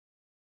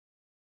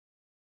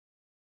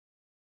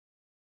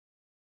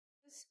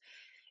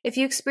If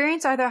you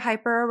experience either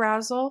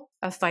hyperarousal,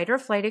 a fight or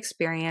flight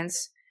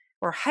experience,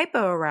 or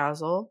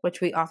hypoarousal,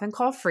 which we often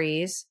call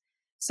freeze,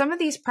 some of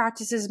these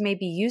practices may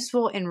be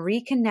useful in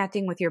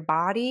reconnecting with your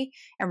body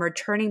and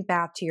returning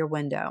back to your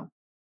window.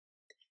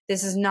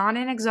 This is not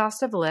an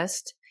exhaustive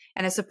list,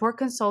 and a support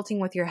consulting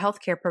with your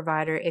healthcare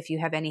provider if you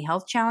have any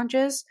health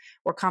challenges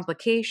or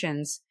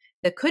complications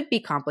that could be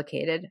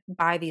complicated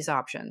by these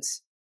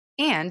options,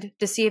 and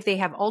to see if they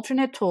have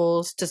alternate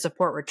tools to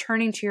support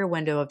returning to your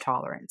window of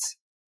tolerance.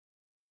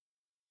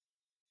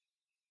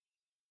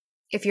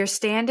 If you're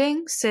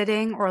standing,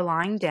 sitting, or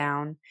lying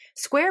down,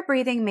 square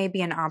breathing may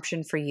be an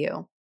option for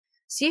you.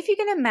 See if you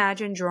can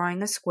imagine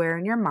drawing a square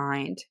in your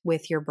mind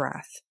with your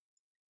breath.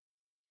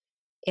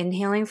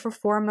 Inhaling for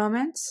 4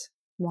 moments.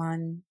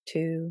 1,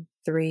 2,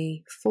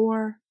 3,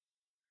 4.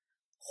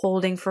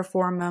 Holding for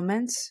 4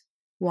 moments.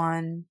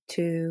 1,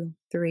 2,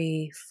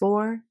 3,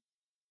 4.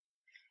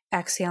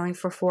 Exhaling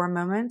for 4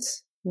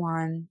 moments.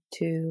 1,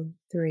 2,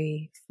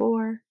 3,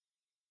 4.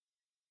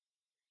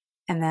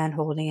 And then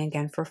holding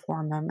again for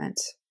 4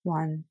 moments.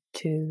 1,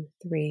 2,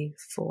 3,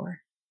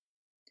 4.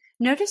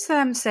 Notice that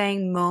I'm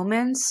saying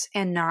moments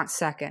and not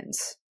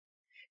seconds.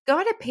 Go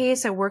at a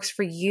pace that works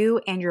for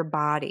you and your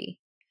body,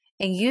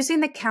 and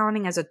using the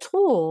counting as a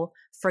tool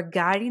for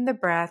guiding the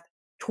breath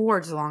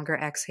towards longer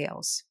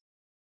exhales.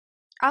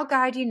 I'll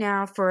guide you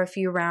now for a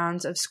few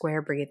rounds of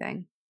square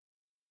breathing.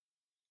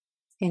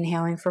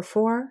 Inhaling for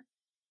 4.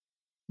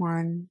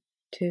 1,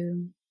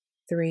 2,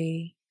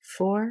 3,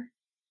 4.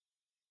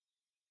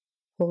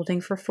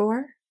 Holding for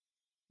 4.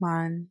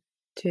 1,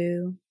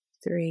 2,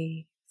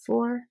 3,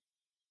 4.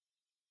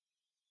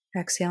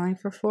 Exhaling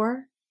for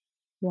 4.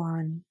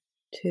 1,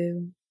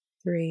 2,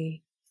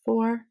 3,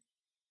 4.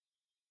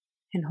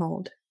 And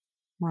hold.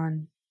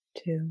 1,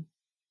 2,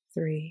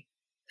 3,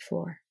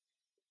 4.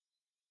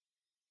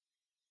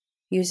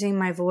 Using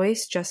my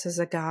voice just as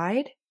a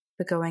guide,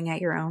 but going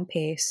at your own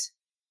pace.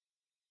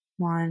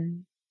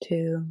 1,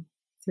 2,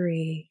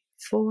 3,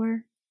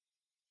 4.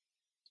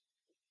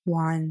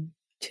 1,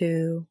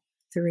 2,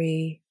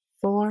 3,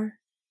 4.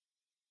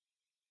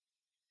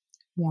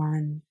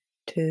 1,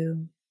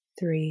 2,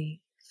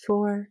 3,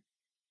 4.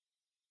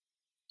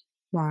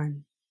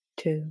 1,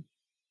 2,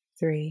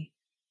 3,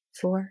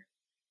 4.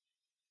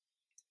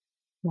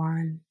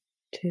 1,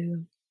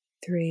 2,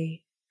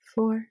 3,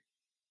 4.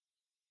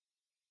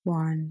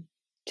 1,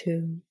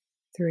 2,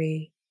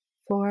 3,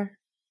 4.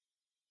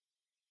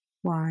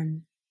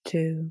 1,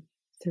 2,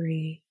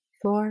 3,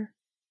 4.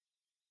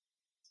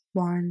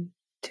 1,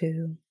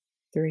 2,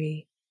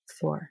 3,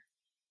 4.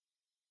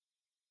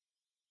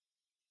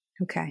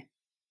 Okay.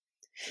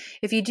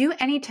 If you do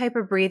any type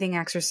of breathing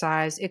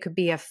exercise, it could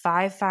be a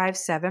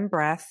 5-5-7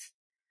 breath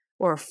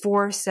or a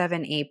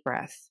 4-7-8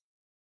 breath.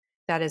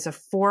 That is a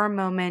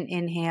 4-moment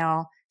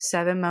inhale,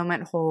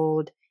 7-moment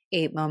hold,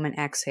 8-moment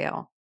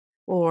exhale.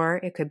 Or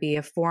it could be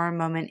a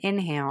 4-moment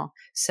inhale,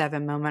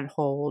 7-moment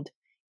hold,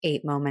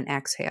 8-moment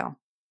exhale.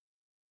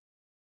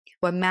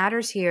 What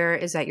matters here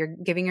is that you're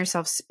giving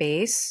yourself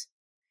space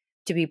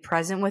to be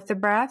present with the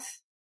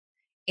breath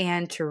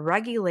and to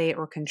regulate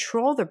or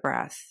control the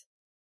breath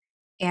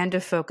and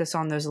to focus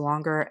on those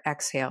longer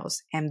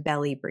exhales and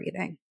belly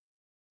breathing.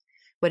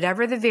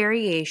 Whatever the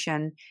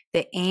variation,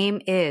 the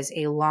aim is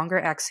a longer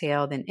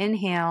exhale than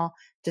inhale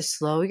to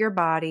slow your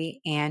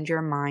body and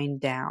your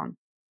mind down.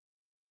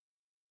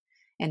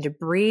 And to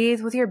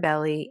breathe with your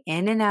belly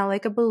in and out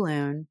like a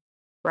balloon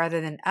rather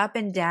than up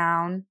and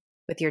down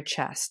with your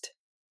chest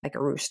like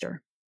a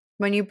rooster.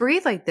 When you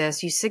breathe like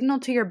this, you signal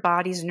to your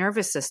body's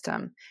nervous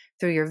system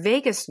through your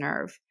vagus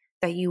nerve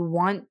that you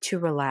want to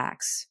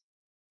relax.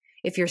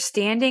 If you're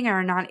standing and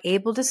are not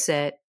able to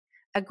sit,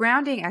 a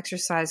grounding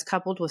exercise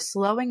coupled with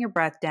slowing your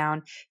breath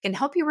down can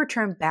help you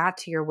return back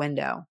to your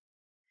window.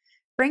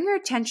 Bring your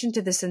attention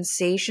to the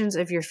sensations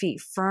of your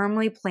feet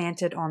firmly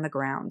planted on the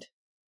ground.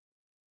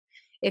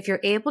 If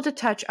you're able to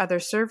touch other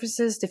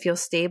surfaces to feel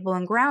stable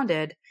and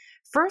grounded,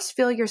 first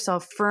feel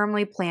yourself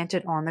firmly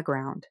planted on the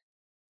ground.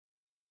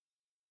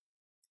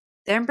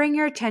 Then bring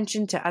your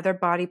attention to other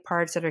body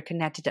parts that are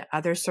connected to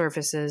other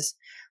surfaces,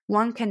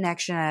 one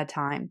connection at a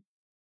time.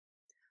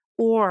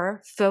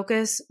 Or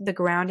focus the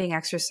grounding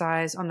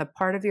exercise on the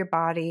part of your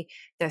body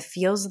that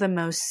feels the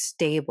most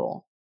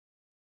stable.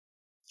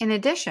 In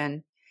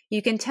addition,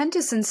 you can tend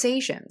to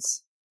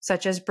sensations,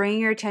 such as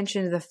bringing your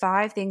attention to the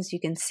 5 things you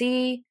can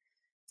see,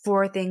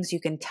 4 things you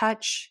can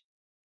touch,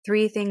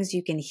 3 things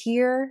you can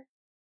hear,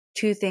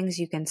 2 things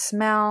you can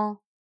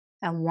smell,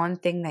 and 1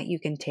 thing that you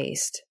can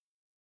taste.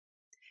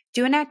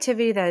 Do an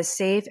activity that is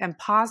safe and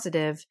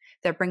positive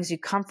that brings you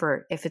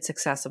comfort if it's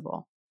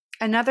accessible.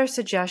 Another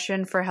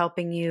suggestion for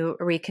helping you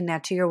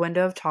reconnect to your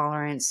window of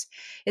tolerance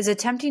is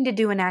attempting to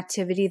do an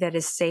activity that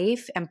is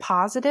safe and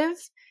positive,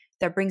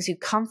 that brings you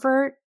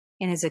comfort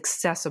and is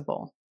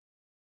accessible.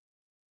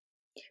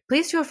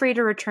 Please feel free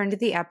to return to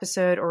the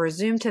episode or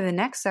resume to the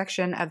next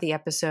section of the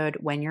episode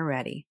when you're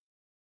ready.